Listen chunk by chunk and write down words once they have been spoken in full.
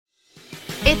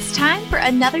It's time for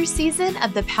another season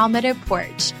of The Palmetto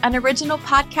Porch, an original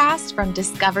podcast from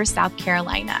Discover South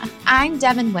Carolina. I'm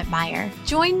Devin Whitmire.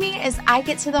 Join me as I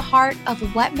get to the heart of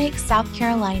what makes South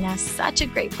Carolina such a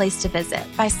great place to visit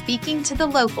by speaking to the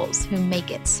locals who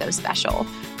make it so special.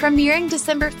 Premiering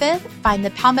December 5th, find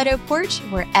The Palmetto Porch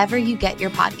wherever you get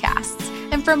your podcasts.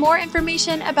 And for more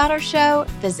information about our show,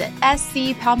 visit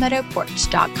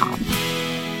scpalmettoporch.com.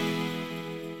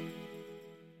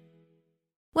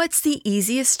 What's the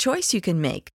easiest choice you can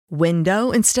make?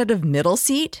 Window instead of middle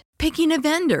seat? Picking a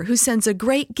vendor who sends a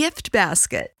great gift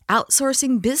basket?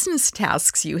 Outsourcing business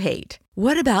tasks you hate?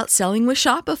 What about selling with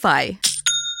Shopify?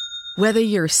 Whether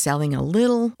you're selling a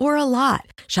little or a lot,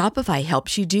 Shopify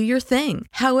helps you do your thing,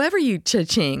 however you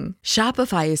cha-ching.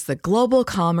 Shopify is the global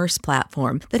commerce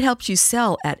platform that helps you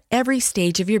sell at every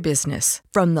stage of your business.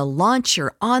 From the launch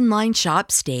your online shop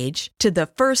stage to the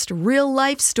first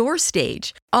real-life store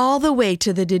stage, all the way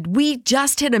to the did we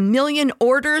just hit 1 million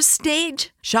orders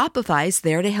stage? Shopify's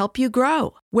there to help you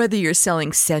grow. Whether you're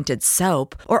selling scented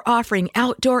soap or offering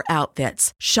outdoor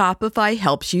outfits, Shopify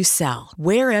helps you sell.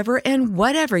 Wherever and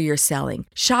whatever you're selling,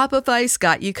 Shopify's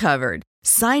got you covered.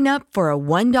 Sign up for a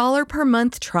 $1 per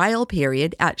month trial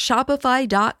period at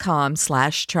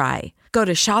shopify.com/try. Go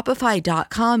to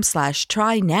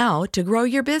shopify.com/try now to grow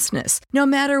your business, no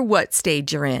matter what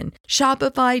stage you're in.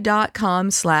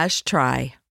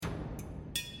 Shopify.com/try.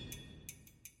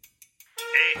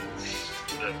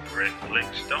 It's the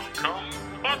BritFlix.com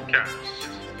podcast.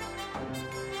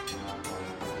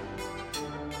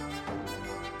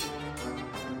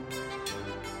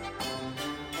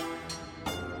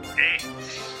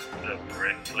 It's the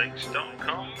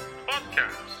BritFlix.com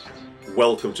podcast.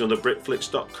 Welcome to another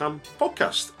BritFlix.com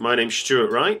podcast. My name's Stuart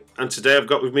Wright, and today I've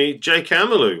got with me JK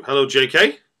Amalou. Hello,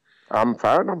 JK. I'm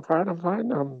fine. I'm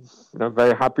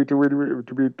very happy to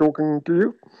be talking to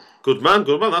you. Good man.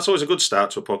 That's always a good start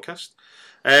to a podcast.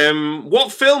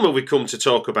 What film have we come to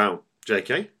talk about,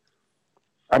 JK?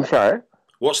 I'm sorry?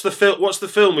 What's the film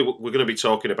we're going to be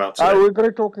talking about today? We're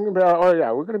going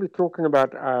to be talking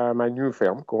about my new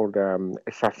film called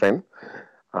Assassin,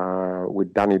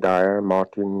 with Danny Dyer,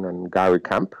 Martin, and Gary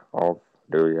Camp of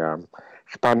the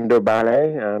Spandau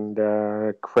Ballet and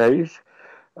Craze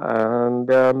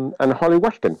and Holly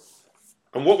Weston.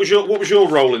 And what was your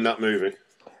role in that movie?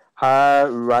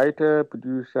 Writer,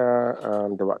 producer,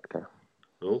 and director.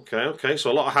 Okay. So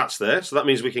a lot of hats there. So that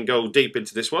means we can go deep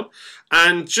into this one.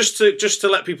 And just to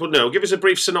let people know, give us a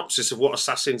brief synopsis of what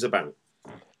Assassin's about.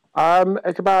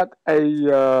 It's about a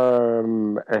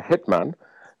hitman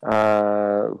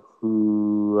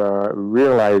who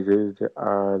realizes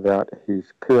that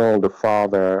he's killed the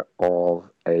father of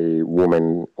a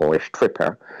woman or a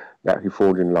stripper that he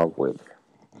falls in love with.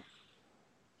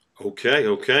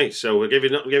 Okay. So we're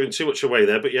not giving too much away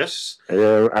there, but yes.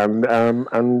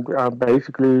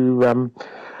 Basically,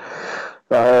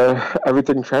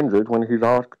 everything changes when he's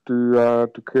asked to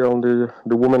kill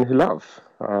the woman he loves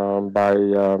by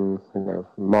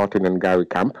Martin and Gary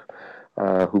Camp,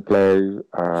 who play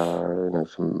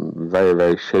some very,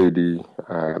 very shady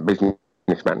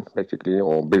businessmen, basically,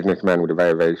 or businessmen with a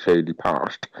very, very shady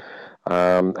past,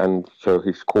 and so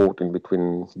he's caught in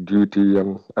between duty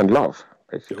and love.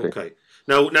 Basically. Okay.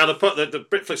 Now the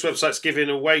BritFlix website's giving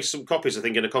away some copies, I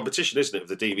think, in a competition, isn't it, of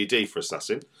the DVD for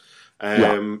Assassin?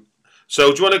 Yeah.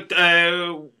 So do you want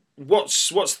to?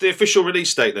 What's the official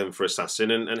release date then for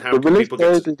Assassin, and how can people get? The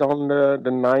release date is on the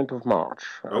 9th of March.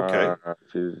 Okay.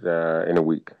 Which is in a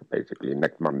week, basically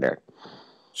next Monday.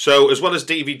 So as well as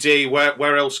DVD,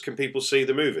 where else can people see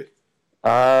the movie?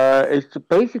 It's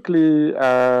basically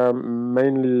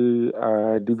mainly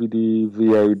DVD,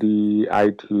 VOD,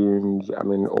 iTunes. I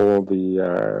mean, all the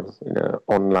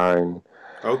online.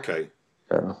 Okay.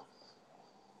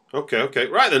 Okay.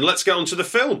 Right then, let's get on to the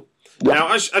film. Yeah.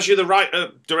 Now, as you're the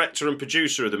writer, director, and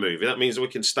producer of the movie, that means that we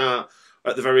can start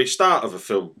at the very start of a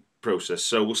film process.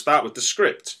 So we'll start with the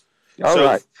script. All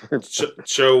right. So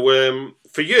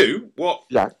for you, what?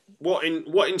 Yeah. What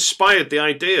inspired the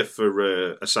idea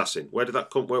for Assassin? Where did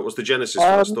that come? Where was the genesis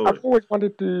for the story? I've always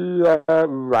wanted to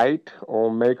write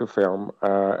or make a film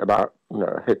about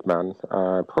a hitman.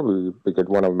 Probably because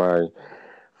one of my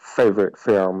favorite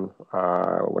films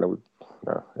when I was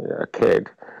a kid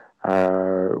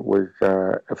was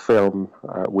a film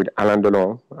with Alain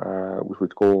Delon, which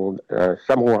was called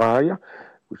Samouraï,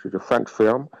 which is a French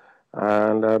film,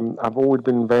 and I've always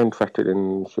been very interested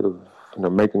in sort of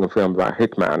making a film about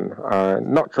hitman,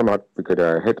 not so much because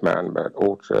they're a hitman, but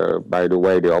also by the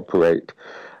way they operate,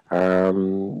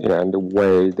 and the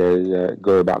way they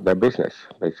go about their business,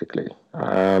 basically.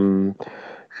 So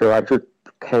I just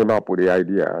came up with the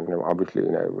idea, and obviously,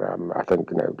 I think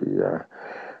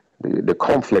the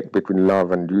conflict between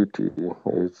love and duty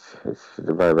is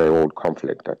a very, very old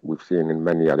conflict that we've seen in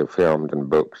many other films and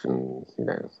books and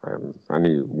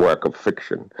any work of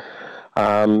fiction.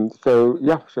 So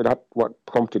that's what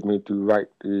prompted me to write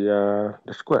the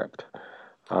script.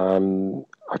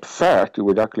 At first, it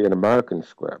was actually an American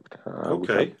script,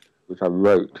 which I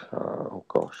wrote,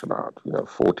 about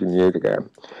 14 years ago.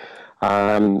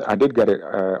 I did get it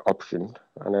optioned,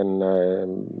 and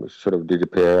then sort of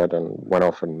disappeared and went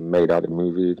off and made other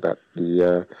movies. But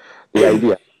the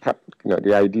idea kept,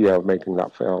 the idea of making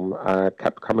that film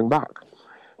kept coming back.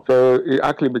 So it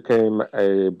actually became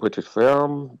a British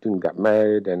film, didn't get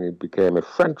made, and it became a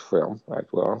French film as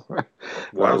well.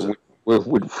 Wow.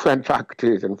 With French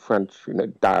actors and French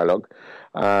dialogue,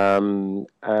 and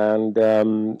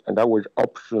that was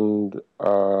optioned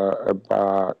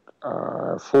about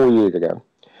 4 years ago.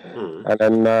 And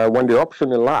then when the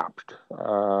option elapsed,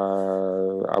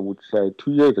 I would say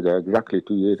 2 years ago, exactly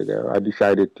 2 years ago, I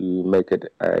decided to make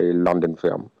it a London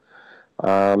film.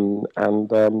 So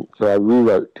I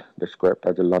rewrote the script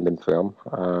as a London film,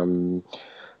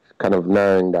 kind of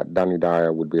knowing that Danny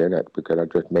Dyer would be in it because I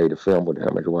just made a film with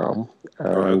him as well.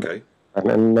 And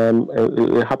then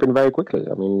it happened very quickly.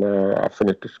 I mean, I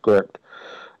finished the script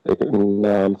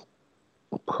in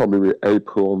probably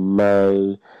April,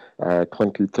 May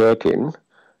 2013,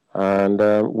 and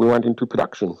we went into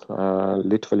production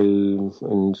literally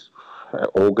in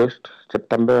August,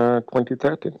 September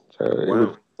 2013. So it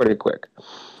was pretty quick.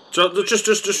 So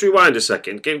just rewind a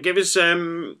second. Give us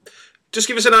just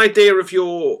give us an idea of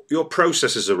your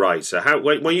process as a writer. How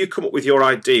when you come up with your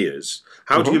ideas,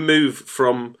 how do you move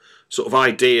from sort of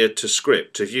idea to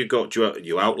script? Have you got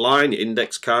you outline, your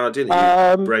index card in,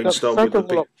 brainstorm?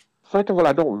 First of all,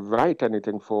 I don't write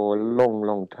anything for a long,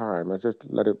 long time. I just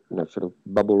let it sort of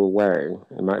bubble away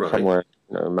somewhere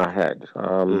in my head.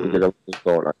 Because I've just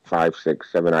got like 5, 6,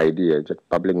 7 ideas just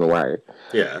bubbling away.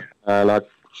 Yeah. And I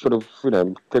sort of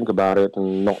think about it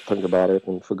and not think about it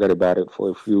and forget about it for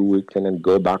a few weeks and then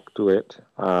go back to it,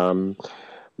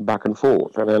 back and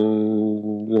forth. And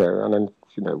then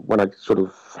when I sort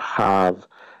of have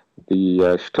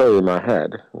the story in my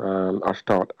head, I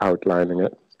start outlining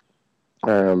it.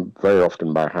 Very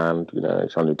often by hand,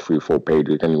 it's only 3 or 4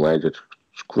 pages anyway, just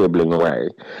scribbling away.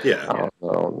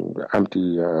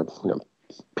 Empty,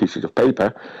 pieces of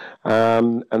paper.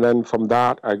 And then from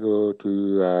that, I go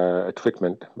to a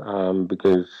treatment,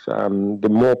 because the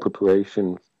more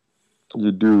preparation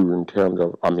you do in terms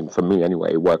of, I mean, for me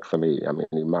anyway, it works for me. I mean,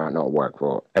 it might not work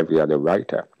for every other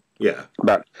writer. Yeah.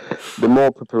 But the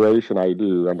more preparation I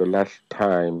do and the less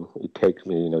time it takes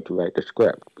me, to write the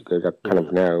script, because I kind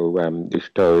of know the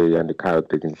story and the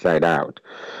characters inside out,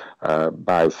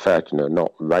 by first,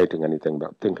 not writing anything,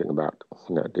 but thinking about,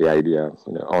 the idea,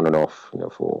 on and off,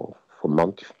 for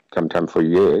months, sometimes for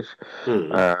years.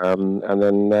 And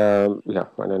then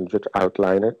just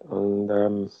outline it and,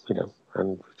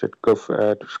 and just go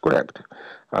to script.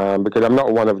 Because I'm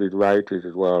not one of these writers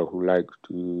as well who likes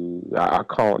to, I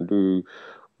can't do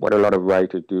what a lot of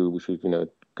writers do, which is,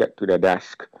 get to their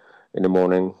desk in the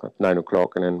morning at 9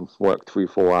 o'clock and then work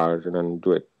 3-4 hours and then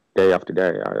do it day after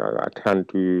day. I tend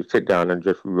to sit down and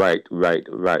just write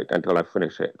until I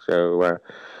finish it. So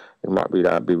it might be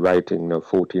that I'll be writing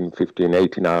 14, 15,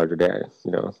 18 hours a day,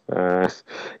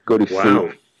 go to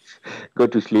sleep. Go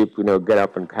to sleep, get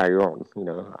up and carry on.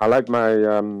 I like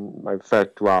my my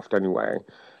first draft anyway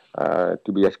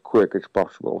to be as quick as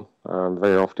possible.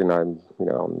 Very often I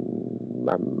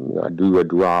do a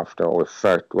draft or a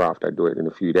first draft. I do it in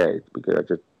a few days because I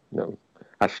just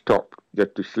I stop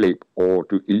just to sleep or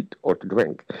to eat or to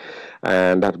drink,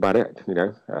 and that's about it.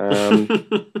 And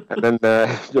then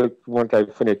just once I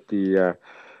finish the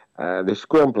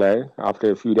screenplay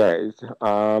after a few days,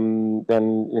 then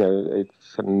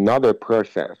it's another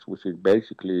process, which is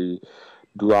basically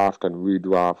draft and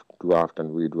redraft,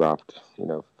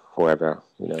 forever.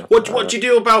 What do you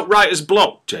do about writer's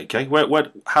block, JK?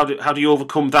 How do you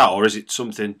overcome that, or is it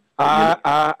something?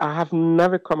 I have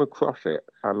never come across it.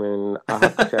 I mean, I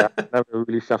have to say, I've never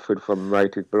really suffered from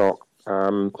writer's block.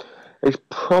 It's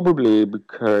probably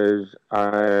because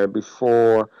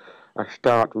before I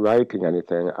start writing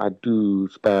anything, I do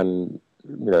spend,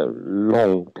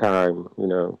 long time,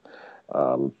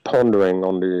 pondering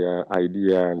on the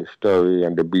idea and the story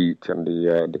and the beats and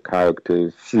the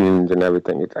characters, scenes and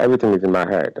everything. Everything is in my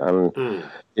head. And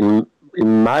in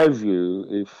my view,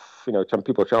 if some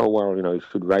people say, "Oh well, you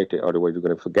should write it, otherwise you're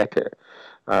going to forget it."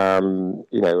 My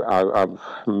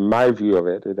view of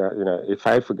it is that, if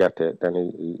I forget it, then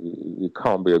it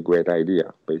can't be a great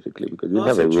idea, basically, because you Oh,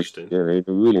 that's never really,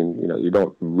 interesting. you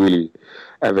don't really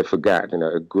ever forget,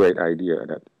 a great idea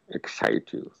that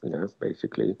excites you,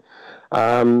 basically.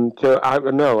 So I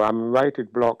know, writer's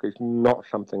block is not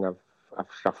something I've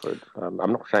suffered.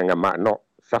 I'm not saying I might not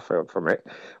suffer from it,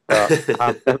 but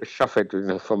I've never suffered,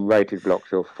 from writer's block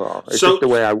so far. It's just So, the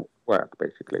way I work,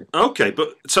 basically. okay,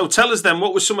 but so tell us then,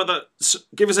 what was some of the?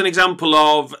 Give us an example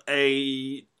of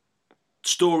a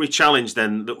story challenge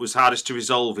then that was hardest to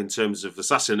resolve in terms of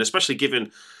Assassin, especially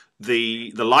given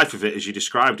the life of it as you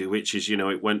described it, which is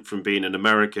it went from being an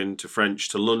American to French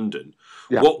to London.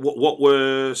 Yeah. What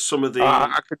were some of the?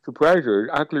 I could surprise you. It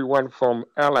actually went from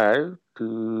LA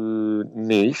to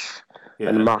Nice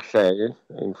and Yeah, Marseille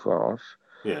in France.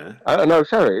 yeah. No,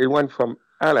 sorry, it went from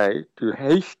LA to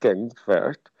Hastings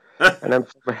first, and then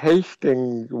from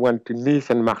Hastings went to Nice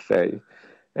and Marseille,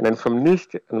 and then from Nice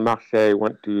and Marseille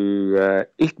went to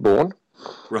Eastbourne.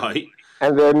 Right.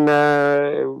 And then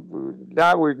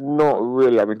that was not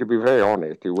really, to be very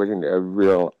honest, it wasn't a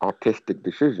real artistic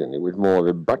decision. It was more of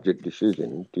a budget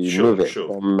decision to move it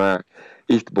from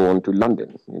Eastbourne to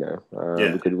London,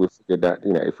 because we figured that,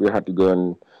 if we had to go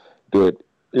and do it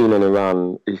in and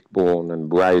around Eastbourne and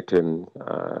Brighton,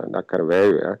 that kind of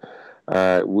area,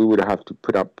 we would have to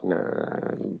put up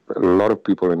a lot of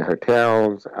people in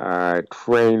hotels,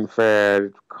 train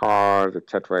fares, cars,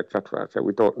 etc., etc. So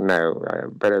we thought, no,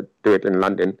 better do it in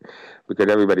London, because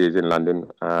everybody is in London,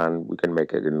 and we can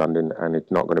make it in London, and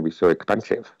it's not going to be so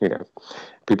expensive.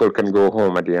 People can go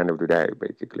home at the end of the day,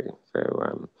 basically.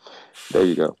 So there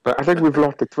you go. But I think we've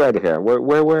lost the thread here. Where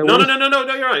No.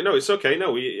 You're right. No, it's okay.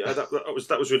 No,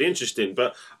 that was really interesting.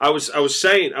 But I was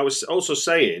also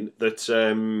saying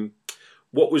that.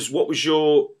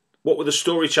 What were the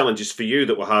story challenges for you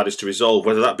that were hardest to resolve?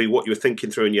 Whether that be what you were thinking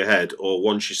through in your head, or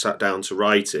once you sat down to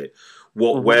write it,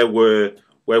 where were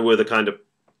the kind of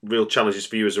real challenges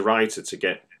for you as a writer to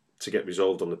get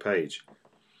resolved on the page?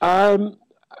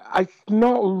 It's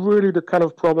not really the kind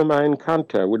of problem I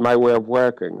encounter with my way of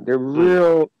working. The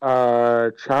real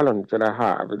challenge that I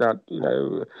have is that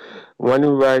when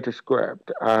you write a script,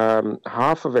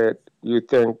 half of it you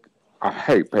think, I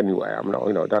hope anyway. I'm not,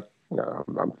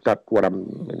 that's what I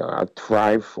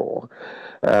thrive for,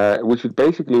 which is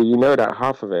basically, that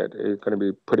half of it is going to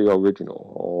be pretty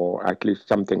original, or at least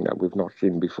something that we've not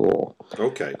seen before.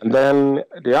 Okay. And then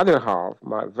the other half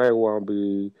might very well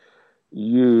be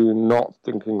you not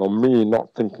thinking, or me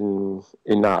not thinking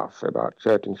enough about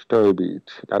certain story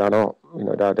beats that are not,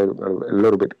 that are a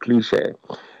little bit cliche.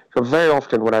 So very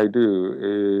often what I do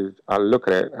is I look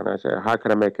at it and I say, how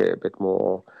can I make it a bit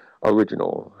more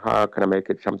original? How can I make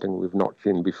it something we've not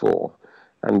seen before?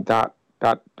 And the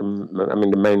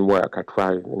main work I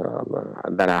try,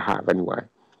 that I have anyway.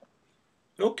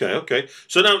 Okay.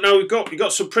 So now we've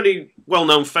got some pretty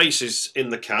well-known faces in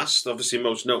the cast. Obviously,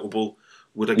 most notable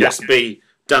would, I guess, be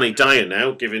Danny Dyer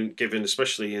now, given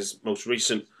especially his most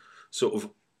recent sort of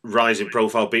rising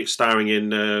profile, starring in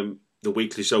the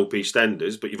weekly soap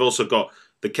EastEnders. But you've also got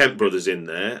the Kemp brothers in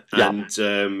there, and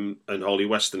Holly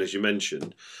Weston, as you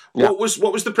mentioned. Yeah.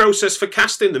 What was the process for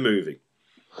casting the movie?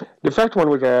 The first one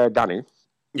was Danny.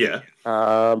 Yeah.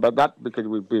 But that because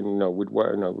we've been,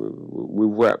 we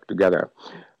worked together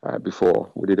before.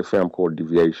 We did a film called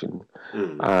Deviation.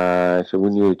 So we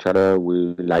knew each other,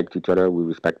 we liked each other, we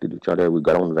respected each other, we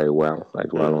got on very well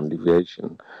as well on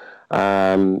Deviation.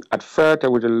 At first, I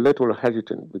was a little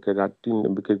hesitant because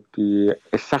the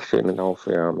assassin in our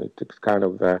film, it's kind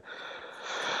of a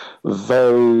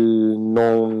very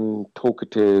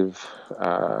non-talkative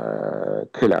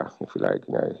killer, if you like.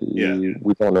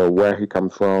 We don't know where he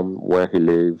comes from, where he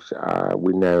lives.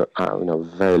 We know,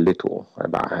 very little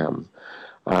about him.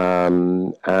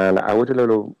 And I was a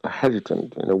little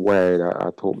hesitant in a way that I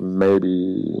thought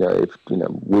maybe,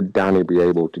 would Danny be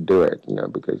able to do it,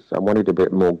 because I wanted a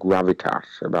bit more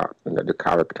gravitas about, the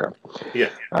character. Yeah.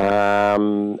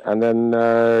 And then,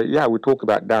 we talked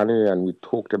about Danny, and we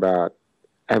talked about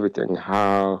everything,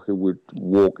 how he would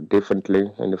walk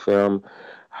differently in the film,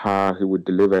 how he would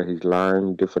deliver his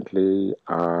line differently,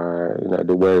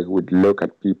 the way he would look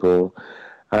at people.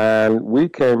 And we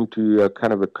came to a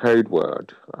kind of a code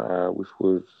word, which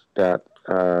was that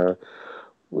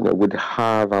would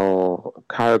have our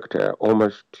character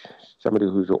almost somebody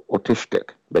who's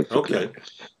autistic, basically.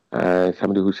 Okay.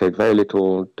 Somebody who says very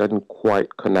little, doesn't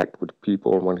quite connect with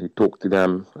people when he talks to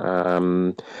them,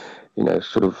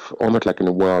 sort of almost like in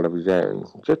a world of his own.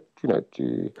 Just, we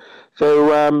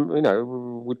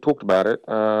talked about it,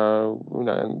 and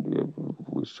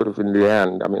was sort of in the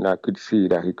end, I mean, I could see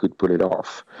that he could pull it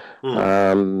off.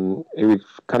 It was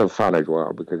kind of fun as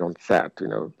well because on set,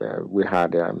 we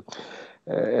had a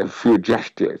few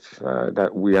gestures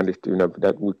that we understood,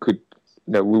 that we could,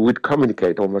 we would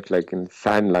communicate almost like in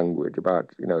sign language about,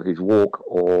 his walk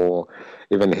or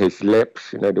even his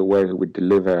lips, the way he would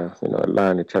deliver, a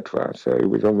line, etc. So it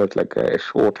was almost like a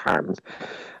shorthand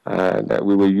that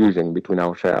we were using between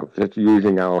ourselves, just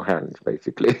using our hands,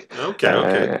 basically.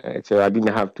 Okay. So I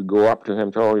didn't have to go up to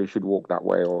him, so, you should walk that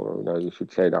way, or, you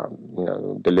should say that,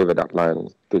 deliver that line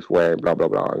this way, blah, blah,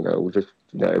 blah. It was just,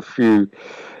 a few,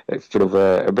 it's sort of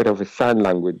a bit of a sign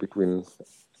language between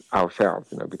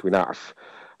ourselves, between us,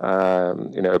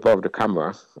 above the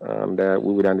camera, and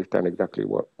we would understand exactly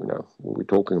what, what we're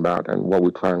talking about and what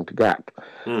we're trying to get.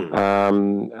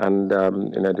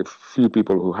 The few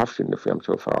people who have seen the film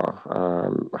so far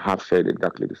have said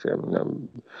exactly the same,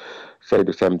 say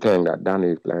the same thing, that Danny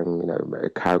is playing, a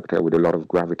character with a lot of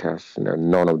gravitas,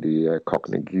 none of the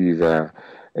Cockney geezer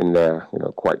in there,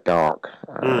 quite dark,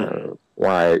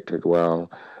 white as well.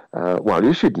 Well,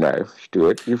 you should know,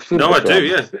 Stuart. You've seen. No, I do.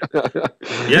 Yeah.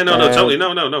 Yeah. No. Totally.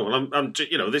 No. Well, I'm.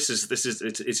 This is.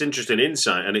 It's interesting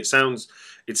insight, and it sounds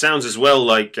as well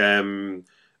like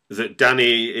that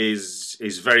Danny is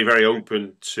very, very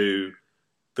open to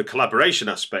the collaboration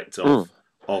aspect of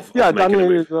yeah. making Danny a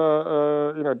movie. is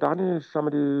Danny is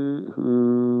somebody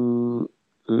who.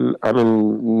 I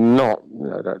mean, not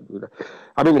that.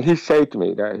 I mean, he said to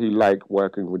me that he liked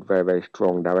working with very, very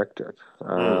strong directors,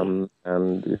 and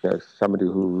somebody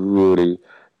who really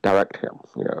direct him,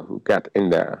 who get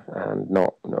in there and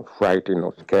not, frightened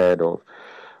or scared of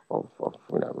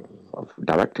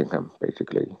directing him,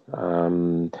 basically.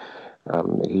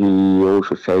 He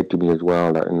also said to me as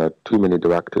well that too many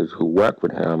directors who work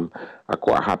with him are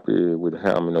quite happy with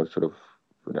him, sort of.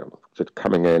 Just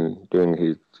coming in, doing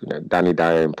his, Danny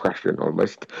Dyer impression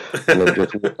almost,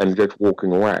 and just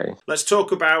walking away. Let's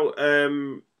talk about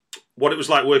what it was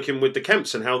like working with the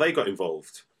Kemps and how they got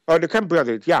involved. Oh, the Kemp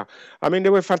brothers, yeah. I mean, they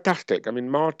were fantastic. I mean,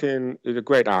 Martin is a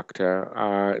great actor,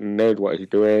 knows what he's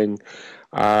doing,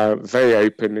 very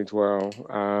open as well.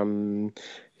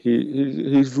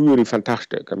 He's really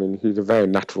fantastic. I mean, he's a very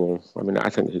natural. I mean, I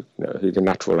think he's a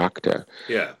natural actor.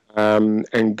 Yeah.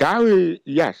 And Gary,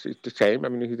 yes, it's the same. I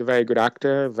mean, he's a very good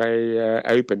actor, very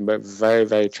open, but very,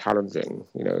 very challenging.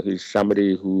 He's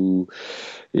somebody who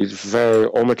is very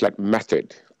almost like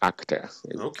method actor.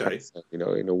 Okay.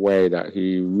 In a way that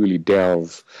he really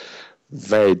delves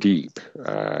very deep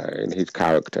in his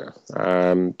character.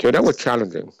 So that was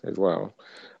challenging as well.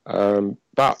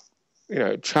 But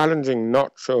challenging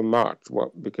not so much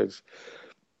because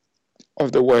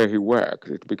of the way he worked.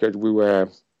 It's because we were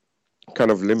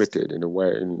kind of limited in a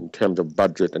way in terms of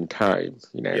budget and time,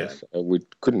 So we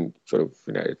couldn't sort of,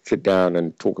 sit down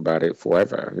and talk about it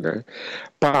forever,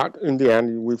 But in the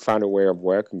end, we found a way of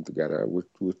working together, which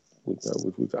was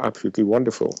absolutely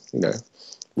wonderful,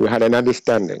 We had an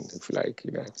understanding, if you like,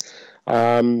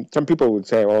 Some people would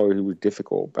say, oh, he was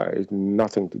difficult, but it's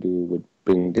nothing to do with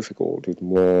being difficult. It's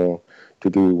more to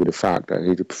do with the fact that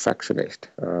he's a perfectionist,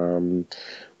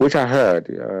 which I heard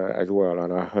as well,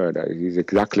 and I heard that he's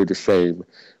exactly the same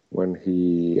when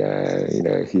he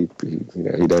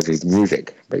does his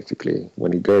music. Basically,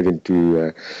 when he goes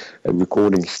into a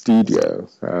recording studio,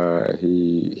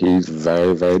 he's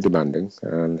very, very demanding,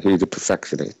 and he's a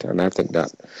perfectionist, and I think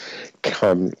that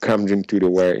comes into the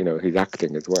way he's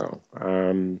acting as well.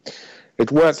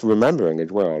 It's worth remembering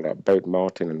as well that both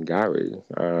Martin and Gary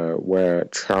were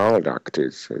child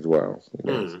actors as well.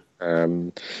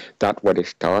 That's where they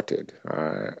started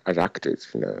as actors.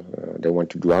 They went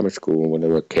to drama school when they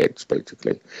were kids,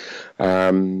 basically,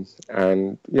 and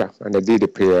they did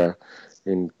appear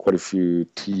in quite a few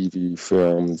TV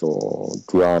films or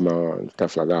drama and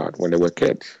stuff like that when they were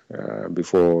kids,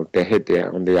 before they hit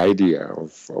on the idea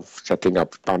of setting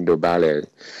up Spandau Ballet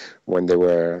when they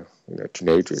were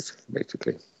teenagers,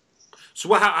 basically.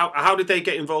 So how did they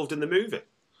get involved in the movie?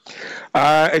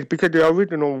 It's because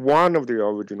one of the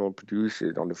original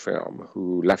producers on the film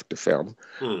who left the film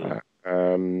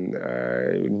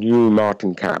knew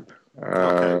Martin Camp.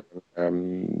 Okay.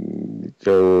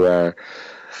 So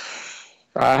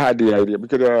I had the idea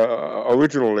because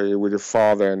originally it was a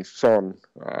father and son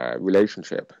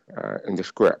relationship in the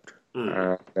script.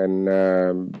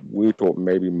 And we thought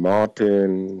maybe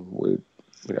Martin would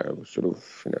sort of,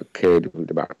 kid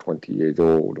who's about 20 years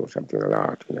old or something like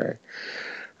that,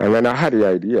 And then I had the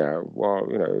idea, well,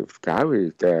 if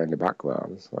Gary's there in the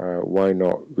background, why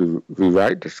not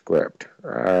rewrite the script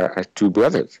as two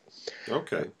brothers?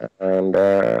 Okay. And,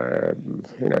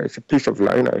 it's a piece of,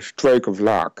 a stroke of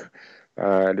luck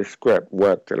the script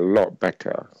worked a lot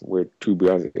better with two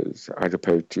brothers as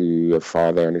opposed to a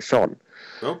father and a son.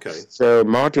 Okay. So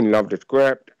Martin loved the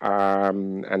script,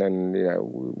 and then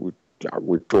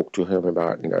we talked to him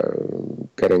about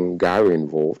getting Gary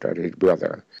involved as his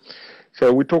brother.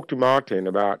 So we talked to Martin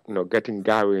about getting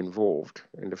Gary involved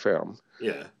in the film.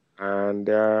 Yeah. And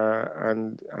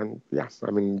yeah,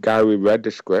 I mean, Gary read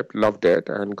the script, loved it,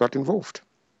 and got involved.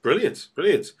 Brilliant.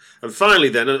 And finally,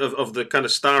 then, of the kind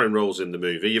of starring roles in the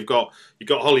movie, you've got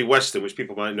Holly Weston, which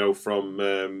people might know from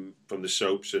the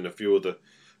soaps and a few other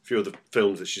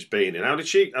films that she's been in. How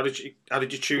did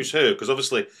you choose her? Because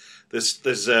obviously, there's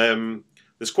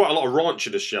quite a lot of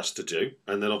raunchiness she has to do,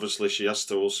 and then obviously she has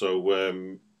to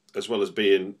also, as well as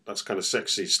being that kind of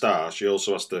sexy star, she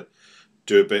also has to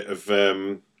do a bit of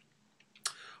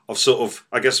sort of,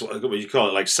 I guess what you call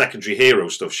it, like secondary hero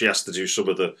stuff. She has to do some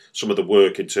of the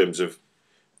work in terms of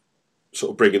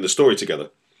sort of bringing the story together.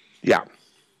 Yeah.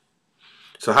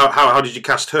 So how did you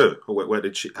cast her? Or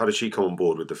how did she come on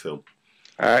board with the film?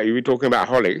 You were talking about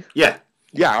Holly? Yeah.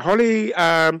 Yeah, Holly,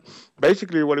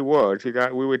 basically what it was is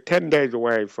that we were 10 days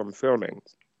away from filming.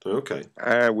 Okay.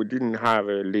 We didn't have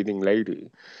a leading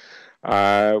lady.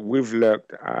 We've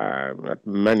looked at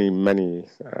many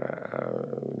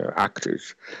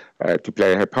actors to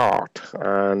play her part,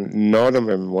 and none of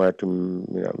them were to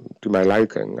my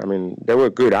liking. I mean, they were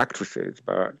good actresses,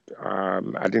 but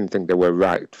I didn't think they were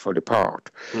right for the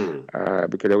part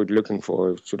because I was looking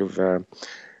for sort of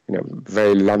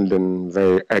very London,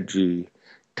 very edgy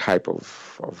type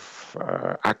of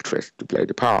actress to play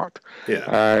the part.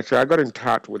 Yeah. So I got in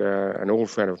touch with an old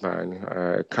friend of mine,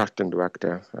 a casting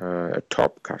director, a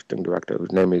top casting director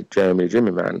whose name is Jeremy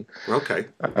Zimmerman. Okay.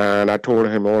 And I told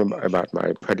him all about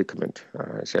my predicament.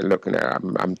 I said, look,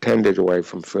 I'm 10 days away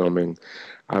from filming.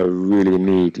 I really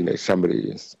need,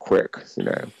 somebody quick,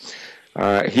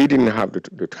 He didn't have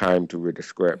the time to read the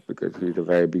script because he's a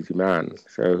very busy man.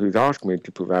 So he's asked me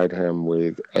to provide him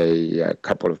with a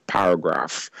couple of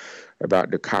paragraphs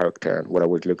about the character and what I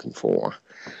was looking for.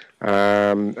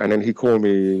 And then he called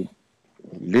me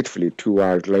literally 2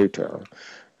 hours later,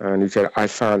 and he said, I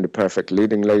found the perfect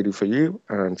leading lady for you,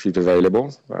 and she's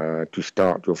available to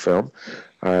start your film.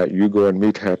 You go and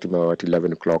meet her tomorrow at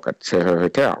 11 o'clock at Soho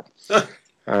Hotel.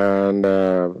 And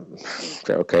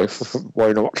okay,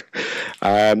 why not?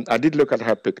 I did look at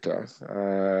her picture.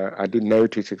 I did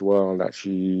notice as well that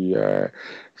she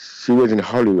was in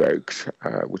Hollyoaks,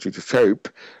 which is a soap.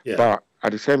 Yeah. But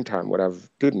at the same time, what I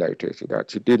did notice is that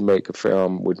she did make a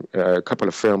couple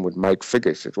of films with Mike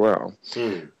Figgis as well.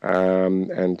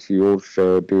 And she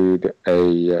also did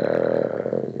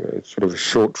a sort of a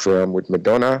short film with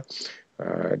Madonna,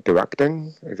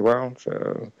 directing as well.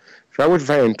 So I was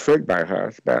very intrigued by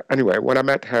her. But anyway, when I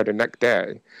met her the next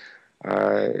day,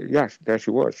 yes, there she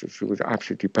was. She was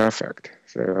absolutely perfect.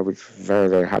 So I was very,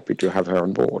 very happy to have her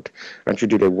on board. And she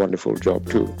did a wonderful job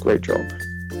too. Great job.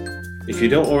 If you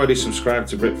don't already subscribe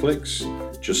to Britflix,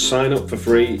 just sign up for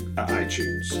free at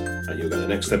iTunes and you'll get the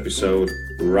next episode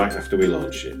right after we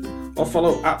launch it. Or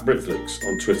follow at Britflix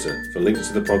on Twitter for links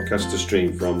to the podcast to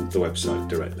stream from the website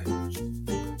directly.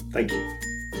 Thank you.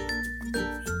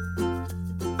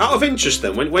 Out of interest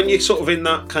then, when you're sort of in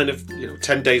that kind of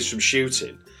 10 days from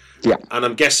shooting, yeah, and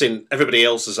I'm guessing everybody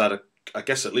else has had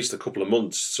at least a couple of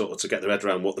months sort of to get their head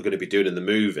around what they're going to be doing in the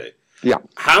movie. Yeah.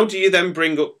 How do you then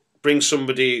bring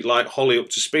somebody like Holly up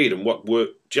to speed, and what work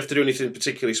do you have to do anything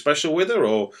particularly special with her,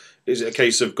 or is it a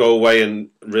case of go away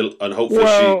and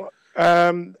hopefully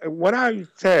what I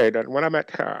said that when I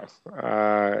met her,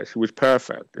 she was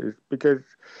perfect, is because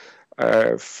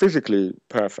physically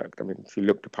perfect. I mean, she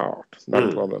looked the part, not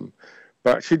a problem.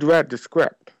 But she'd read the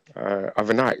script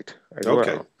overnight as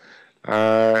well.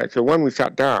 So when we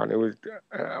sat down, it was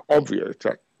obvious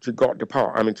that she got the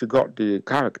part. I mean, she got the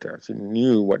character. She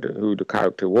knew who the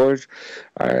character was.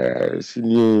 She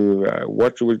knew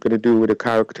what she was going to do with the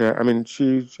character. I mean,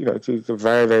 she's a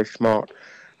very, very smart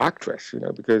actress,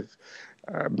 because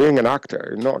being an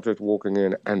actor is not just walking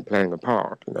in and playing a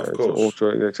part.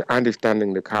 It's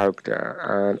understanding the character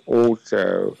and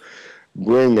also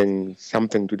bringing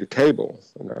something to the table,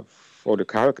 for the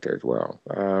character as well.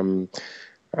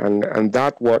 And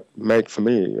that's what makes for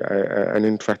me an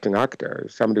interesting actor,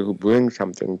 somebody who brings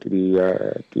something to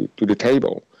the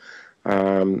table.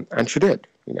 And she did,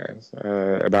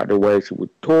 about the way she would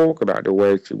talk, about the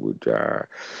way she would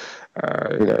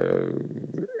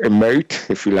emote,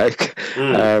 if you like.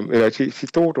 She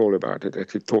thought all about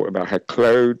it. She thought about her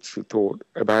clothes. She thought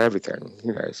about everything.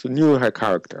 She knew her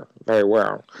character very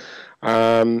well.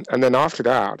 And then after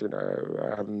that,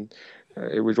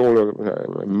 It was all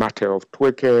a matter of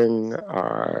tweaking,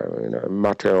 a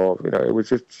matter of, it was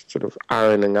just sort of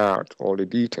ironing out all the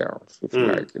details, if you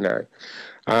like,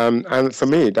 And for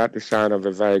me, that's the sign of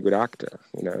a very good actor,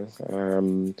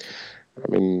 when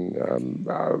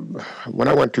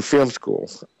I went to film school,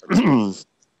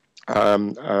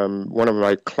 one of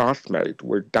my classmates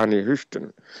was Danny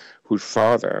Huston, whose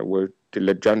father was the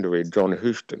legendary John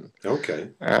Huston. Okay.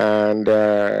 And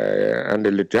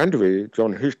the legendary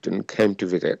John Huston came to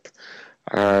visit.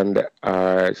 And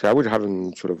so I was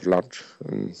having sort of lunch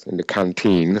in the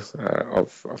canteen of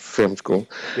film school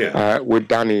with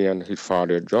Danny and his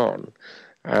father, John.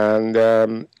 And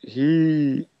and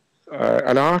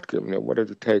I asked him, what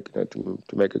does it take to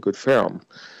make a good film?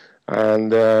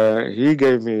 And he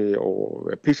gave me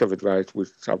a piece of advice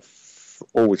which I've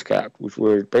always kept, which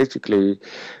was basically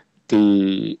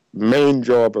the main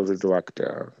job of the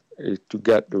director is to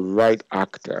get the right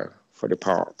actor for the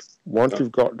part. Once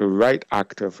you've got the right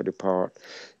actor for the part,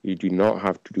 you do not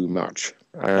have to do much.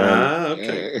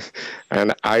 Okay.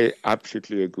 And I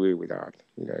absolutely agree with that.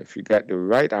 If you get the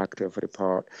right actor for the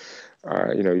part,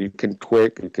 you can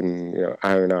tweak, you can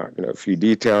iron out a few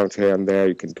details here and there.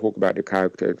 You can talk about the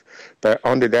characters, but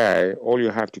on the day, all you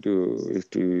have to do is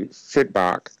to sit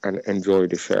back and enjoy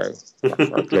the show.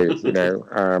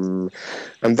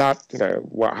 And that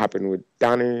what happened with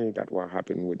Danny, that what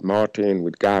happened with Martin,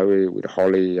 with Gary, with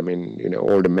Holly. I mean,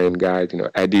 all the main guys.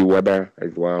 Eddie Weber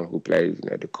as well, who plays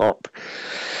the cop.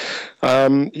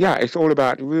 It's all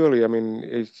about really. I mean,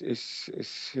 it's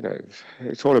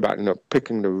all about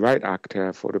picking the right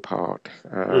actor for the part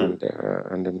and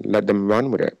then let them run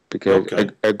with it, because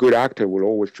a good actor will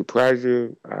always surprise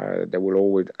you. They will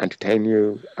always entertain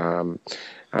you.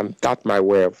 That's my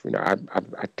way of. I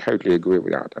totally agree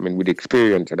with that. I mean, with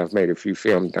experience, and I've made a few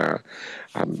films now.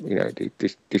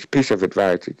 This piece of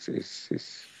advice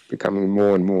is becoming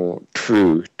more and more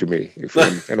true to me, if you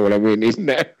understand what I mean, isn't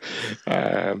it?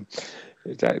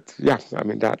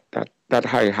 That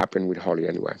how it happened with Holly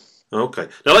anyway. Okay,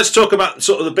 now let's talk about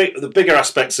sort of the bigger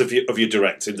aspects of your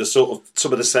directing, the sort of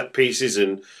some of the set pieces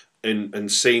and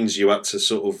scenes you had to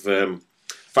sort of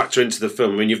factor into the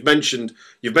film. I mean, you've mentioned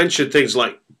things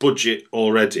like budget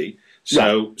already.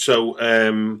 So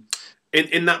in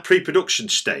that pre-production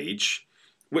stage,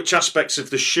 which aspects of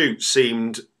the shoot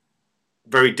seemed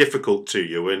very difficult to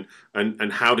you, and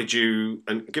how did you,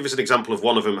 and give us an example of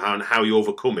one of them, and how you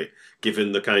overcome it,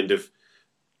 given the kind of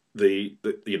there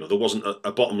wasn't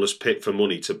a bottomless pit for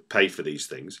money to pay for these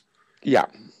things. Yeah,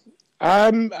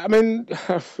 I mean,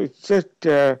 it's just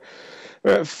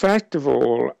first of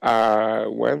all,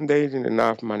 when there isn't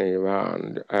enough money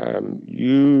around,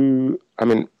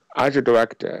 as a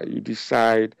director, you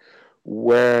decide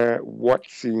what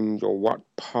scenes or what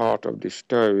part of the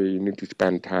story you need to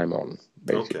spend time on,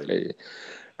 basically. Okay.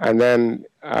 And then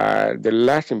the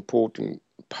less important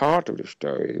part of the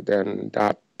story, then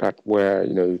that where,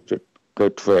 you just go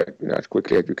through it, as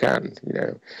quickly as you can,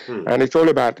 And it's all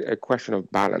about a question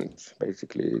of balance,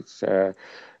 basically. It's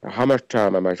how much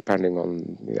time am I spending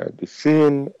on, the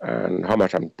scene, and how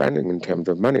much I'm spending in terms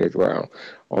of money as well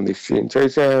on this scene. So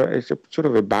it's a sort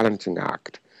of a balancing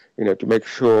act, to make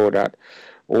sure that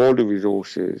all the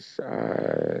resources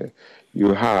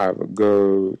you have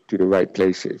go to the right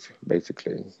places,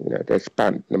 basically.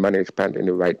 The money is spent in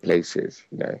the right places,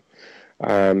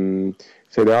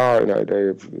 So there are,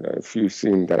 a few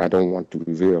scenes that I don't want to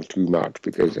reveal too much,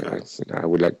 because I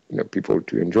would like people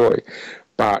to enjoy.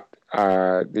 But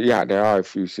there are a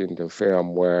few scenes in the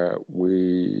film where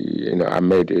I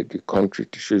made the conscious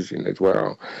decision as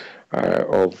well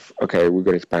of, okay, we're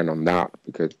going to spend on that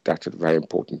because that's a very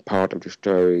important part of the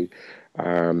story.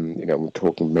 We're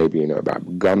talking maybe,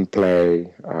 about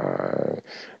gunplay.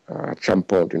 At some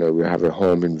point, we have a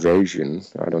home invasion.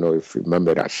 I don't know if you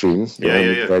remember that scene.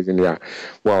 Invasion, yeah.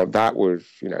 Well, that was,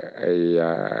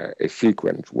 a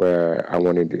sequence where I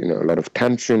wanted, a lot of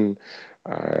tension.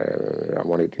 I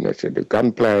wanted, the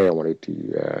gunplay. I wanted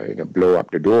to, blow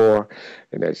up the door,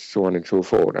 and so on and so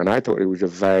forth. And I thought it was a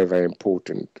very, very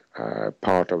important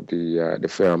part of the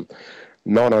film,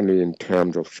 not only in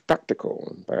terms of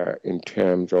spectacle, but in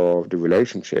terms of the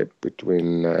relationship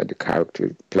between the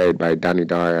characters played by Danny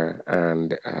Dyer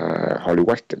and Holly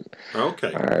Weston.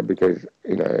 Okay. Because,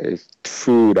 it's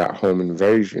through that home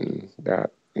invasion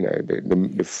that,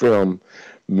 the film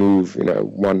move,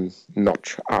 one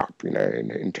notch up,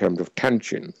 in terms of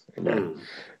tension,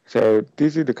 So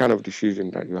this is the kind of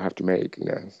decision that you have to make,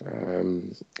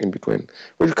 in between,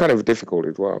 which is kind of difficult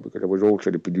as well because I was also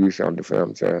the producer on the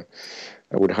film. So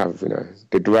I would have,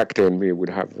 the director and me would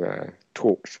have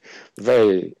talks,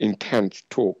 very intense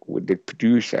talk with the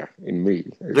producer in me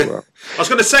as well. I was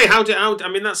going to say, I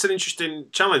mean, that's an interesting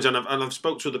challenge, and I've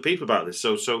spoke to other people about this.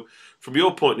 So from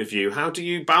your point of view, how do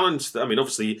you balance that? I mean,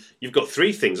 obviously, you've got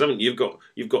three things, haven't you?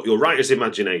 You've got your writer's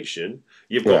imagination,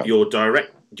 you've got your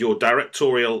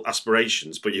directorial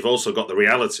aspirations, but you've also got the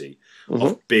reality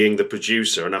of being the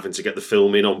producer and having to get the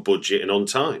film in on budget and on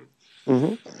time.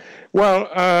 Mm-hmm.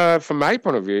 Well, from my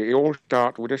point of view, it all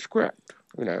starts with a script.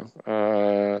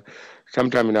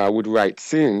 Sometimes I would write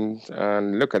scenes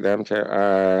and look at them and say,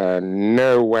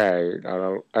 no way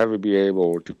I'll ever be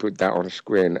able to put that on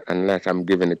screen unless I'm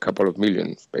given a couple of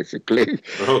millions, basically.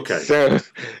 Okay. So,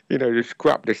 you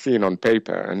scrap the scene on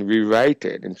paper and rewrite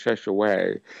it in such a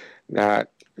way that,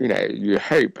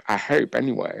 I hope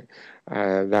anyway,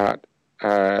 that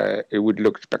it would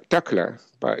look spectacular,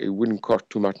 but it wouldn't cost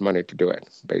too much money to do it,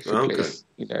 basically. Okay.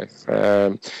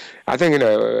 I think,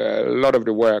 a lot of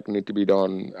the work need to be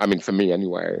done, I mean, for me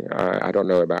anyway, I don't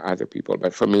know about other people,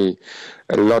 but for me,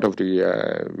 a lot of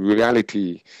the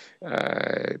reality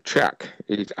check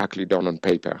is actually done on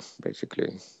paper,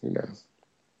 basically,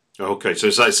 Okay, so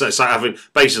it's like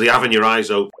having your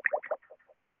eyes open.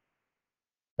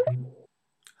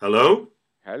 Hello?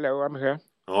 Hello, I'm here.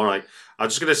 All right. I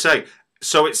was just going to say,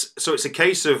 so it's a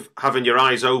case of having your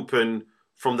eyes open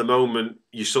from the moment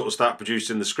you sort of start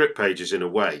producing the script pages in a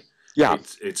way. Yeah.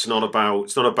 It's not about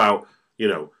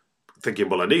thinking,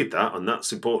 well, I need that and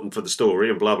that's important for the story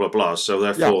and blah blah blah. So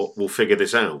therefore we'll figure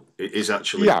this out. It is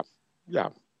actually Yeah.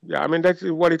 I mean, that's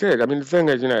what it is. I mean, the thing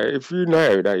is, if you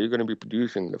know that you're going to be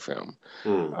producing the film,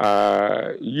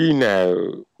 you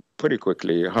know pretty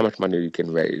quickly how much money you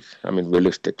can raise. I mean,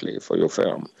 realistically for your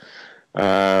film.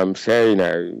 Say,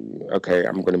 okay,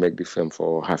 I'm going to make this film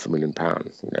for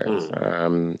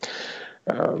 £500,000.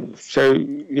 So,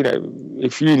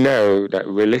 if you know that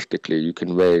realistically you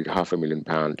can raise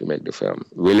 £500,000 to make the film,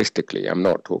 realistically, I'm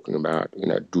not talking about,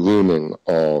 dreaming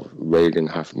of raising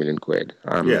 £500,000.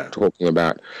 I'm talking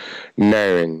about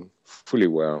knowing fully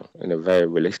well in a very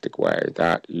realistic way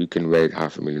that you can raise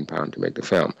 £500,000 to make the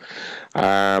film.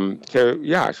 So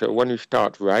when you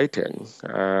start writing,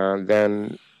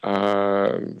 then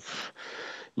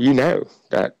you know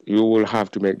that you will have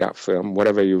to make that film,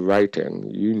 whatever you're writing,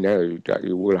 you know that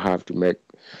you will have to make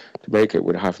it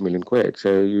with £500,000.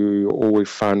 So you always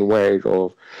find ways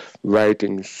of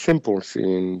writing simple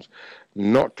scenes,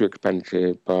 not too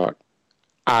expensive, but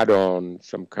add on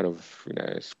some kind of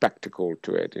spectacle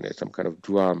to it, some kind of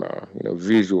drama,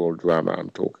 visual drama.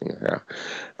 I'm talking here.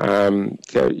 I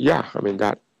mean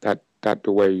that's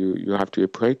the way you have to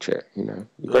approach it.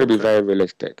 You've got to be very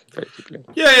realistic, basically.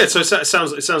 Yeah. So it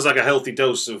sounds like a healthy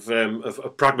dose of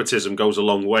pragmatism goes a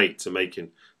long way to making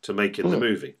the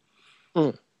movie.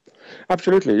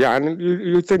 Absolutely, yeah. And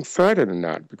you think further than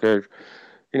that because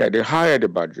they higher the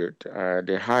budget,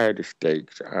 they higher the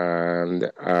stakes, and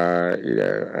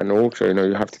and also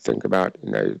you have to think about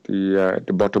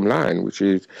the bottom line, which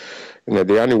is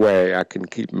the only way I can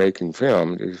keep making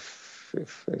films is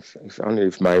if only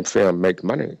if my film make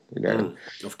money,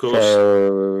 Of course.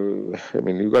 So I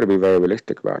mean, you've got to be very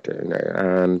realistic about it,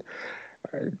 and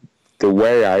the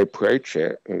way I approach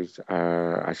it is,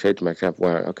 I say to myself,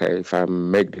 well, okay, if I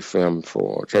make the film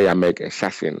say I make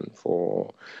Assassin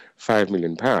for £5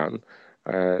 million,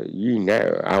 I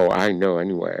know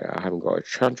anyway, I haven't got a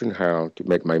chance in hell to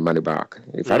make my money back.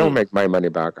 If I don't make my money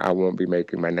back, I won't be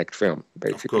making my next film,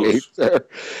 basically. So,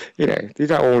 these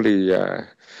are all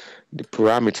the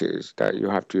parameters that you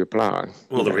have to apply.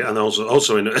 Well, and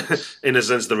also in a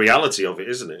sense, the reality of it,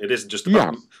 isn't it? It isn't just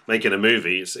about making a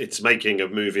movie. It's making a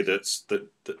movie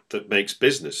that makes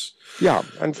business. Yeah,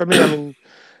 and for me, I mean,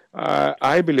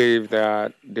 I believe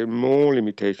that the more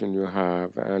limitation you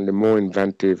have, and the more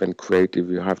inventive and creative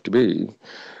you have to be,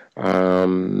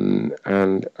 and I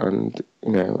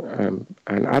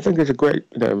think it's a great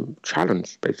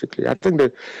challenge. Basically, I think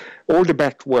that all the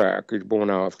best work is born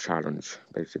out of challenge.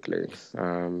 Basically,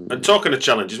 and talking of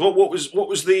challenges, what was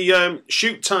the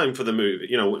shoot time for the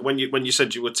movie? When you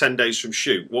said you were 10 days from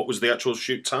shoot, what was the actual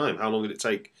shoot time? How long did it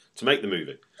take to make the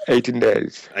movie? 18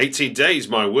 days. 18 days,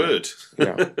 my word.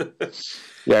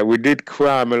 Yeah, we did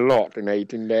cram a lot in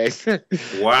 18 days.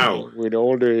 Wow. With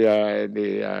all the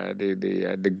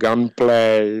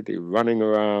gunplay, the running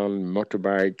around,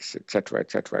 motorbikes, etc.,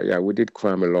 etc. Yeah, we did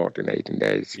cram a lot in 18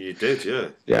 days. You did, yeah.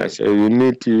 Yeah, so you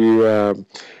need to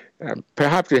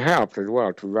Perhaps it helps as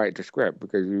well to write the script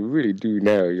because you really do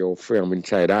know your film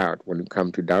inside out when you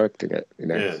come to directing it,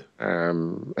 Yeah.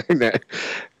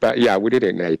 But yeah, we did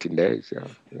it in 18 days. Yeah.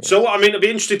 So, I mean, I'd be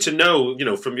interested to know,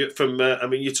 I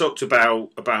mean, you talked about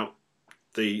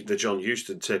the John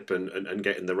Huston tip and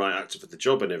getting the right actor for the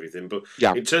job and everything, but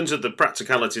in terms of the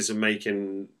practicalities of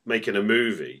making a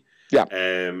movie,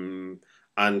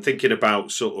 and thinking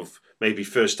about sort of maybe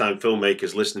first time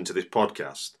filmmakers listening to this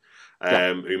podcast,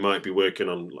 who might be working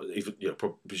on even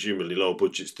presumably lower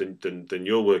budgets than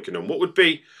you're working on, what would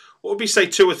be say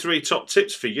 2 or 3 top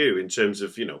tips for you in terms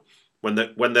of when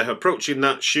they're approaching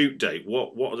that shoot date,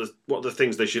 what are the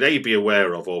things they should A, be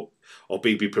aware of or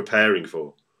B, be preparing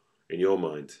for in your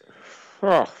mind?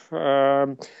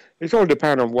 It all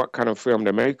depends on what kind of film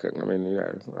they're making. I mean,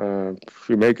 if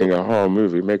you're making a horror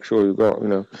movie, make sure you got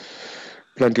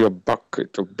plenty of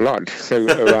buckets of blood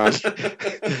around.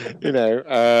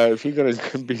 If you're going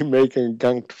to be making a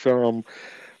gangster film,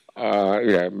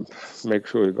 make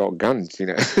sure you got guns.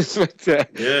 But,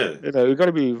 you've got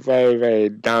to be very, very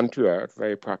down to earth,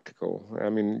 very practical. I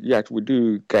mean, yes, we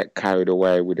do get carried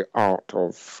away with the art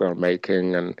of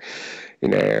filmmaking and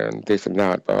and this and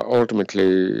that, but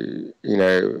ultimately,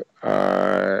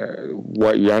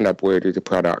 what you end up with is a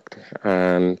product,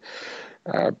 and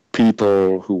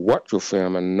people who watch your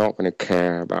film are not going to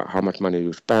care about how much money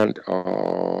you spent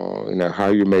or how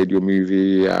you made your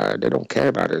movie. They don't care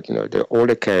about it. All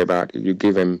they care about is you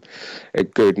give them a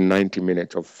good 90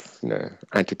 minutes of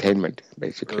entertainment,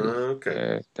 basically.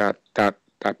 Okay.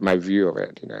 That's my view of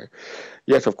it.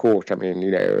 Yes, of course. I mean,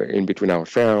 in between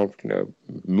ourselves,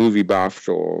 movie buffs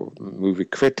or movie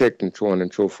critics and so on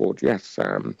and so forth. Yes,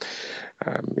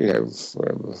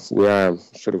 we are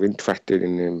sort of interested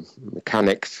in the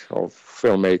mechanics of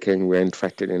filmmaking. We're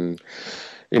interested in,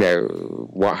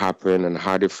 what happened and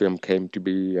how the film came to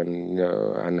be,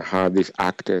 and how this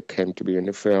actor came to be in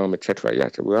the film, etc.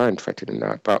 Yes, we are interested in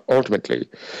that. But ultimately,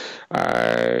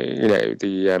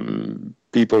 the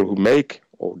people who make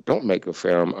or don't make a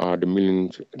film are the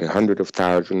millions, the hundreds of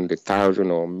thousands, the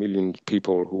thousand or millions of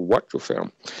people who watch your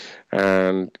film,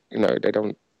 and they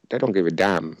don't give a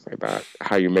damn about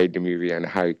how you made the movie and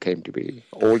how it came to be.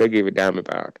 All they give a damn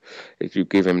about is you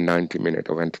give them 90 minutes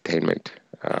of entertainment.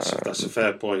 That's a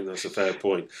fair point.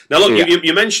 Now, look,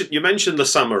 you mentioned The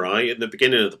Samurai at the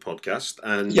beginning of the podcast,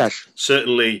 and yes,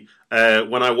 certainly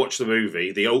when I watched the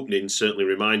movie, the opening certainly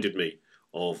reminded me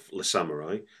of The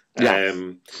Samurai. Yeah.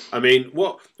 I mean,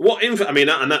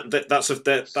 and that's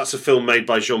a film made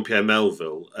by Jean-Pierre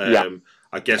Melville.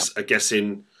 I guess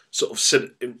in sort of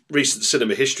in recent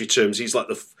cinema history terms, he's like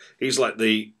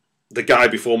the guy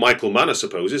before Michael Mann, I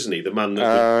suppose, isn't he? The man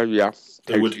that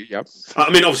I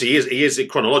mean, obviously he is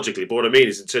chronologically, but what I mean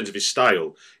is in terms of his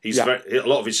style, a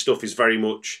lot of his stuff is very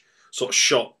much sort of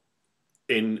shot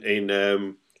in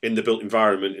the built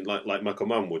environment, like Michael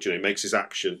Mann would. He makes his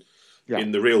action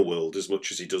in the real world as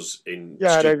much as he does in...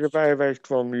 Yeah, there's a very, very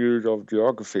strong use of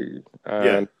geography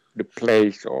and the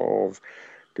place of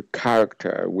the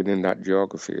character within that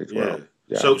geography as well.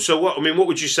 Yeah. So what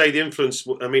would you say the influence?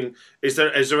 I mean, is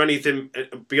there anything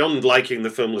beyond liking the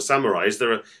film The Samurai? Is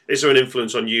there an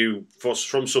influence on you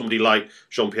from somebody like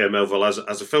Jean-Pierre Melville as a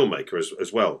filmmaker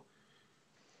as well?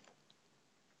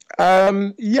 I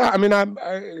mean,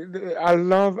 I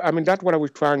love. I mean, that's what I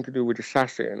was trying to do with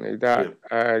Assassin. Is that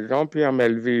Jean-Pierre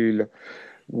Melville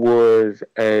was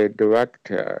a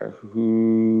director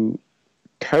who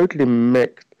totally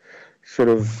mixed sort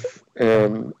of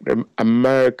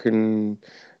American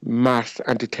mass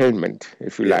entertainment,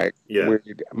 if you like, with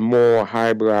more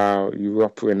highbrow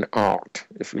European art,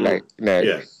 if you like.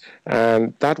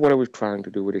 And that's what I was trying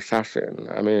to do with Assassin.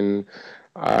 I mean,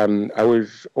 I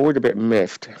was always a bit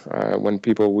miffed when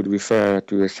people would refer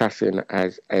to Assassin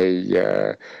as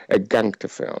a gangster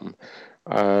film,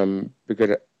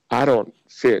 because I don't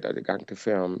see it as a gangster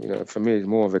film. For me, it's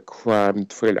more of a crime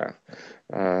thriller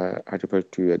as opposed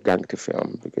to a gangster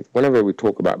film. Because whenever we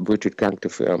talk about British gangster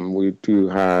film, we do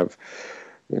have,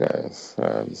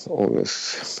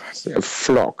 always a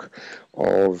flock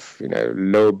of,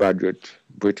 low-budget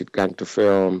British gangster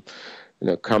film,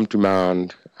 come to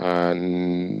mind,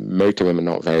 and most of them are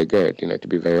not very good, to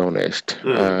be very honest.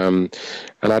 And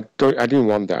I didn't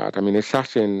want that. I mean,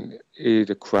 Assassin is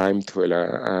a crime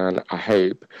thriller, and I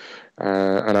hope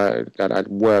that I'd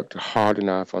worked hard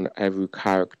enough on every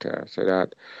character so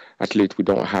that at least we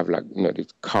don't have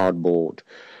this cardboard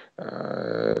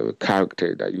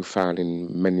character that you found in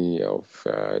many of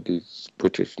these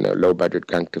British, low-budget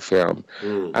gangster films.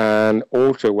 And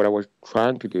also what I was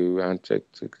trying to do, and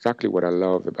it's exactly what I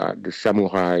love about the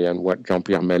samurai and what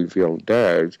Jean-Pierre Melville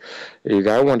does, is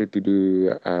I wanted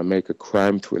to make a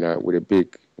crime thriller with a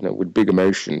big, with big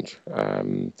emotions,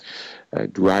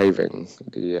 driving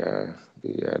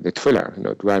the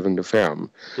thriller, driving the film.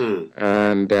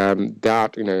 And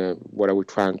that, what I was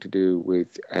trying to do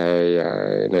with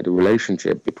the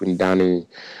relationship between Danny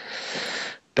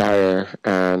Dyer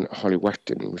and Holly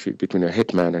Weston, which is between a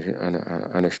hitman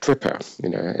and a stripper.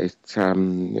 It's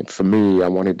for me, I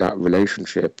wanted that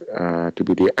relationship to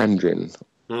be the engine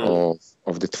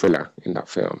of the thriller in that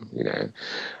film.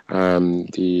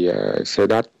 So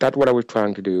that's what I was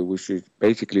trying to do, which is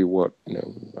basically what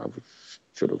I was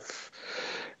sort of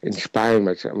inspiring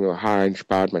myself, how I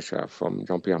inspired myself from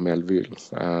Jean-Pierre Melville,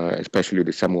 especially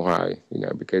the samurai,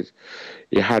 because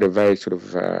he had a very sort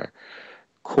of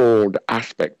cold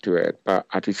aspect to it, but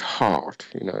at his heart,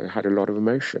 it had a lot of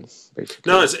emotion,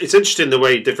 basically. No, it's interesting the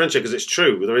way you differentiate, because it's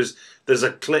true. There's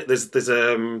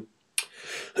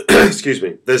excuse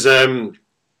me. There's on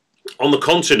the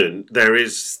continent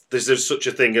there's such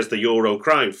a thing as the Euro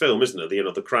crime film, isn't there?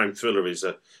 The crime thriller is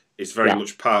very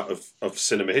much part of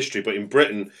cinema history. But in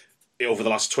Britain, over the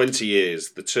last 20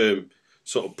 years, the term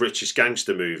sort of British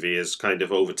gangster movie has kind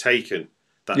of overtaken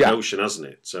that notion, hasn't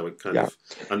it? So it kind of...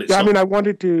 And it's I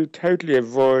wanted to totally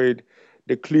avoid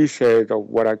the cliches of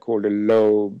what I call the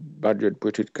low-budget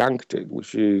British gangsters,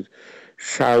 which is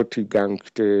shouty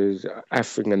gangsters,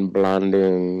 effing and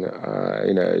blinding,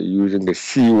 using the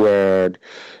C word,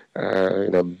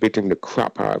 beating the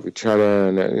crap out of each other,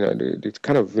 and it's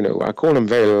kind of, I call them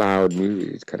very loud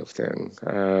movies, kind of thing.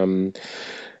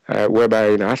 Whereby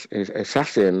in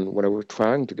Assassin, what I was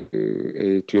trying to do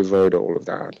is to avoid all of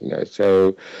that.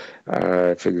 So,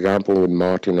 for example, with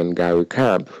Martin and Gary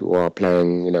Camp, who are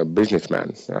playing,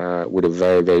 businessmen with a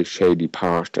very, very shady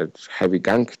past as heavy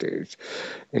gangsters,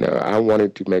 I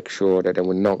wanted to make sure that they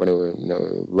were not going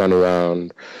to, run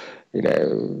around,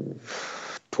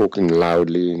 talking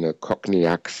loudly in a Cockney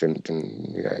accent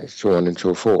and so on and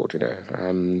so forth.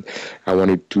 I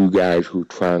wanted two guys who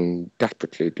trying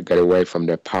desperately to get away from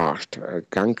their past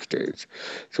gangsters.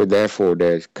 So therefore,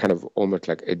 there's kind of almost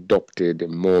like adopted a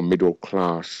more middle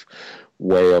class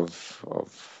way of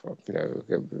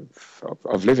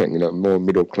living, more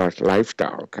middle class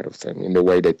lifestyle kind of thing, in the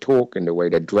way they talk, in the way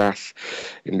they dress,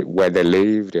 in where they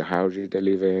live, the houses they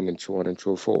live in, and so on and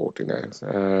so forth.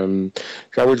 So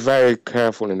I was very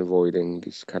careful in avoiding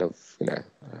this kind of,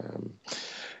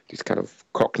 this kind of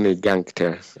Cockney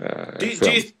gangster. Do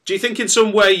you think in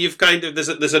some way you've kind of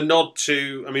there's a nod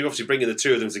to? I mean, obviously bringing the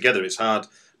two of them together, it's hard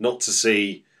not to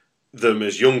see them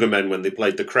as younger men when they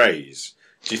played the Krays.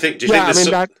 Do you think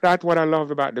that's what I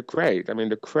love about The Krays. I mean,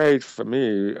 The Krays for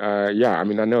me, I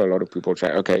know a lot of people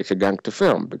say, okay, it's a gangster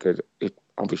film because it's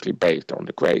obviously based on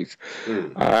The Krays.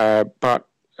 But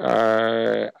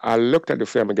I looked at the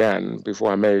film again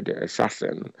before I made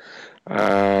Assassin,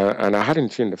 and I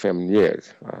hadn't seen the film in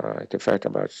years. It's the first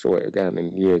time I saw it again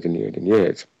in years and years and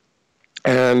years.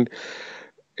 And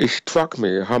it struck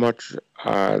me how much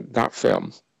that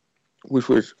film, which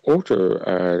was also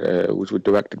which was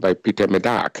directed by Peter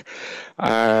Medak,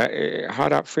 how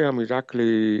that film is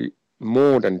actually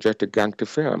more than just a gangster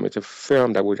film. It's a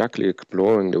film that was actually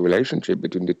exploring the relationship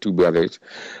between the two brothers,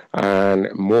 and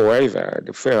moreover,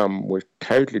 the film was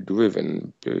totally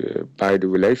driven by the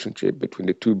relationship between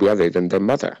the two brothers and their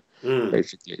mother,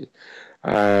 basically.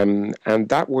 And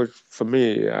that was, for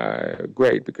me,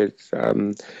 great, because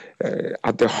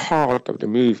at the heart of the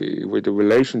movie was the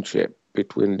relationship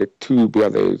between the two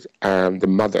brothers and the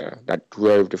mother that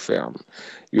drove the film.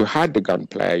 You had the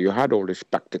gunplay, you had all the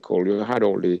spectacle, you had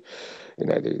all the,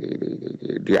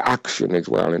 the action as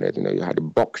well in it. You had the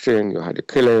boxing, you had the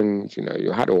killings,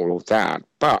 you had all of that.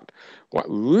 But what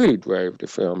really drove the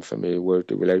film for me was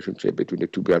the relationship between the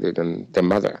two brothers and their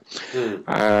mother.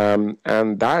 And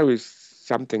that was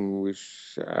something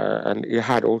which, and it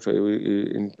had also,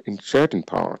 in certain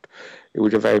part, it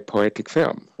was a very poetic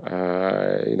film,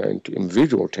 in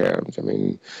visual terms. I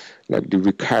mean, like the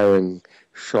recurring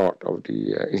shot of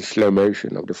the, in slow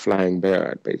motion, of the flying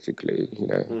bird, basically,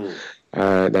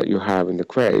 that you have in The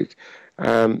Krays.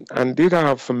 And these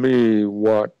are, for me,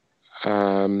 what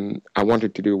I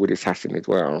wanted to do with Assassin as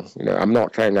well. I'm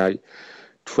not saying I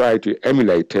try to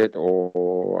emulate it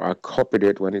or I copied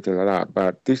it or anything like that,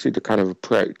 but this is the kind of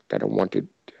approach that I wanted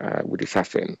with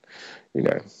Assassin.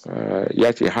 Yes,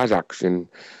 it has action.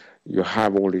 You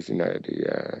have all these,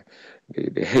 the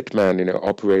the hitman,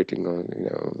 operating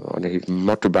on his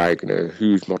motorbike,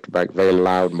 huge motorbike, very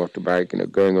loud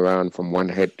motorbike, going around from one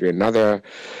head to another,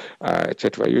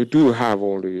 etc. You do have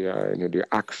all the, the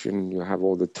action, you have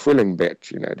all the thrilling bits,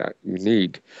 that you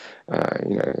need,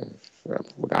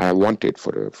 I wanted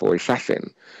for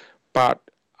Assassin. But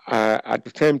at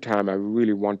the same time, I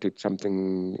really wanted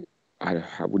something, I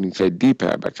wouldn't say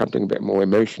deeper, but something a bit more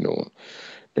emotional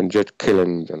than just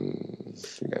killings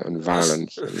and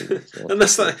violence. And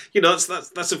that's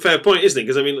that's a fair point, isn't it?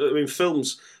 Because I mean,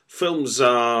 films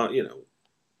are,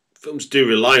 films do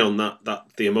rely on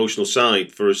the emotional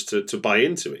side for us to buy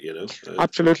into it.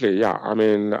 Absolutely, yeah. I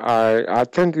mean, I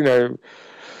think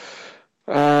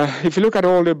if you look at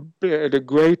all the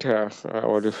greater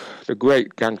or the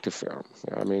great gangster films,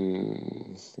 I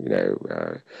mean,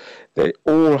 they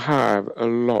all have a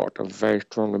lot of very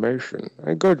strong emotion.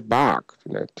 It goes back,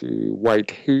 to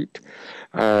White Heat.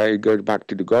 It goes back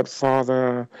to The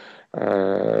Godfather.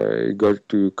 It goes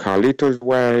to Carlito's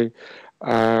Way.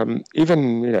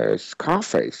 Even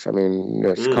Scarface. I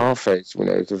mean, Scarface.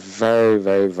 It's a very,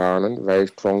 very violent, very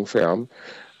strong film.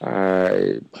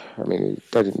 I mean, it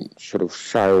doesn't sort of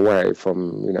shy away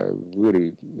from,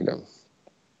 really,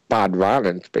 bad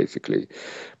violence, basically.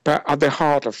 But at the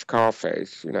heart of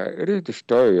Scarface, it is the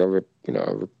story of a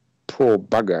poor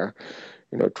bugger,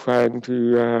 trying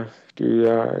to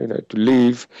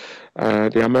leave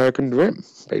the American dream,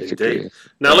 basically. Indeed.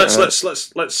 Now let's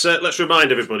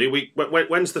remind everybody.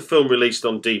 When's the film released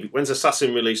on DVD? When's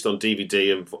Assassin released on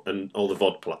DVD and all the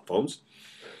VOD platforms?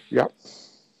 Yeah.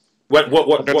 What's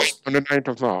on the 9th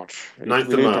of March?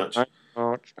 9th of March.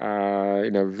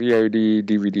 VOD,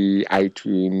 DVD,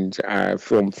 iTunes,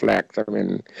 Filmflex. I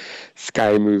mean,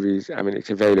 Sky Movies. I mean, it's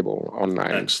available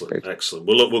online. Excellent.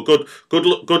 Well, good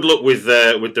luck with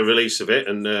the release of it,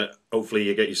 and hopefully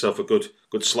you get yourself a good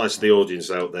slice of the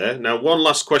audience out there. Now, one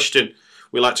last question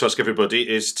we like to ask everybody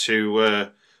is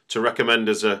to recommend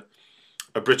as a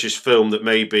British film that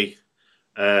maybe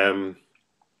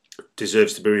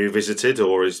deserves to be revisited,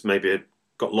 or is maybe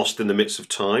got lost in the midst of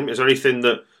time. Is there anything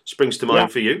that springs to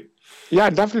mind for you? Yeah,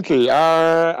 definitely.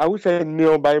 I would say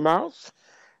Neil by Mouth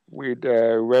with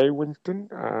Ray Winston.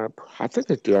 I think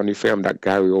it's the only film that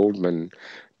Gary Oldman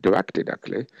directed,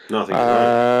 actually. No, I think you're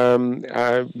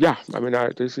right. Yeah, I mean,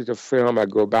 this is a film I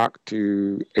go back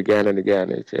to again and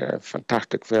again. It's a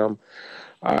fantastic film.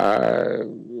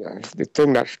 The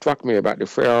thing that struck me about the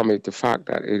film is the fact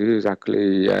that it is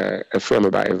actually a film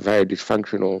about a very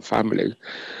dysfunctional family.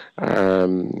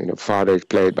 Father is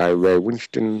played by Ray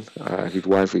Winston. His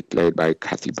wife is played by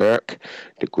Kathy Burke,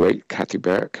 the great Kathy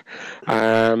Burke.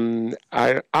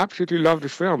 I absolutely love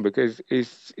this film because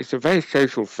it's a very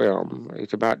social film.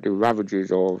 It's about the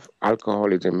ravages of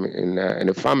alcoholism in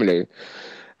a family,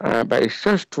 but it's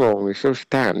so strong, it's so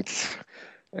stanch.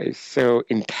 It's so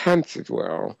intense as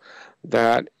well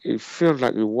that it feels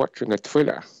like you're watching a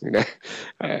thriller.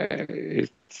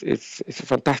 It's a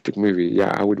fantastic movie.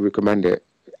 Yeah, I would recommend it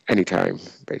anytime,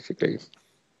 basically.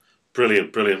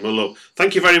 Brilliant. Well, look,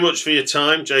 thank you very much for your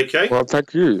time, JK. Well,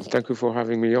 thank you. Thank you for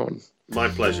having me on. My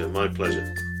pleasure.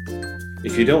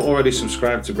 If you don't already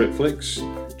subscribe to Britflix,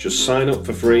 just sign up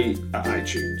for free at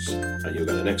iTunes and you'll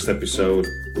get the next episode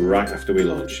right after we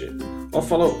launch it. Or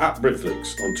follow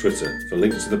 @Britflix on Twitter for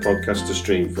links to the podcast to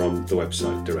stream from the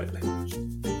website directly.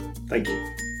 Thank you.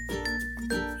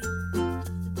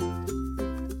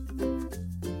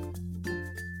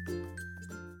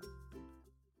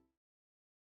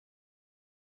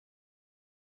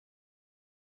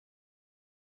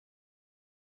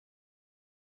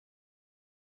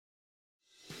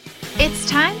 It's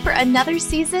time for another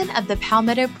season of the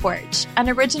Palmetto Porch, an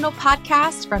original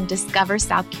podcast from Discover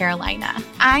South Carolina.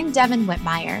 I'm Devin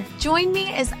Whitmire. Join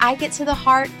me as I get to the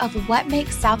heart of what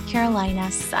makes South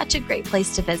Carolina such a great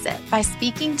place to visit by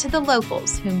speaking to the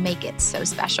locals who make it so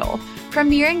special.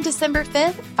 Premiering December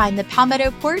 5th, find the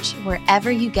Palmetto Porch wherever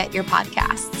you get your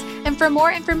podcasts. And for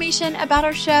more information about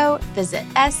our show, visit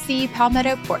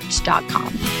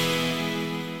scpalmettoporch.com.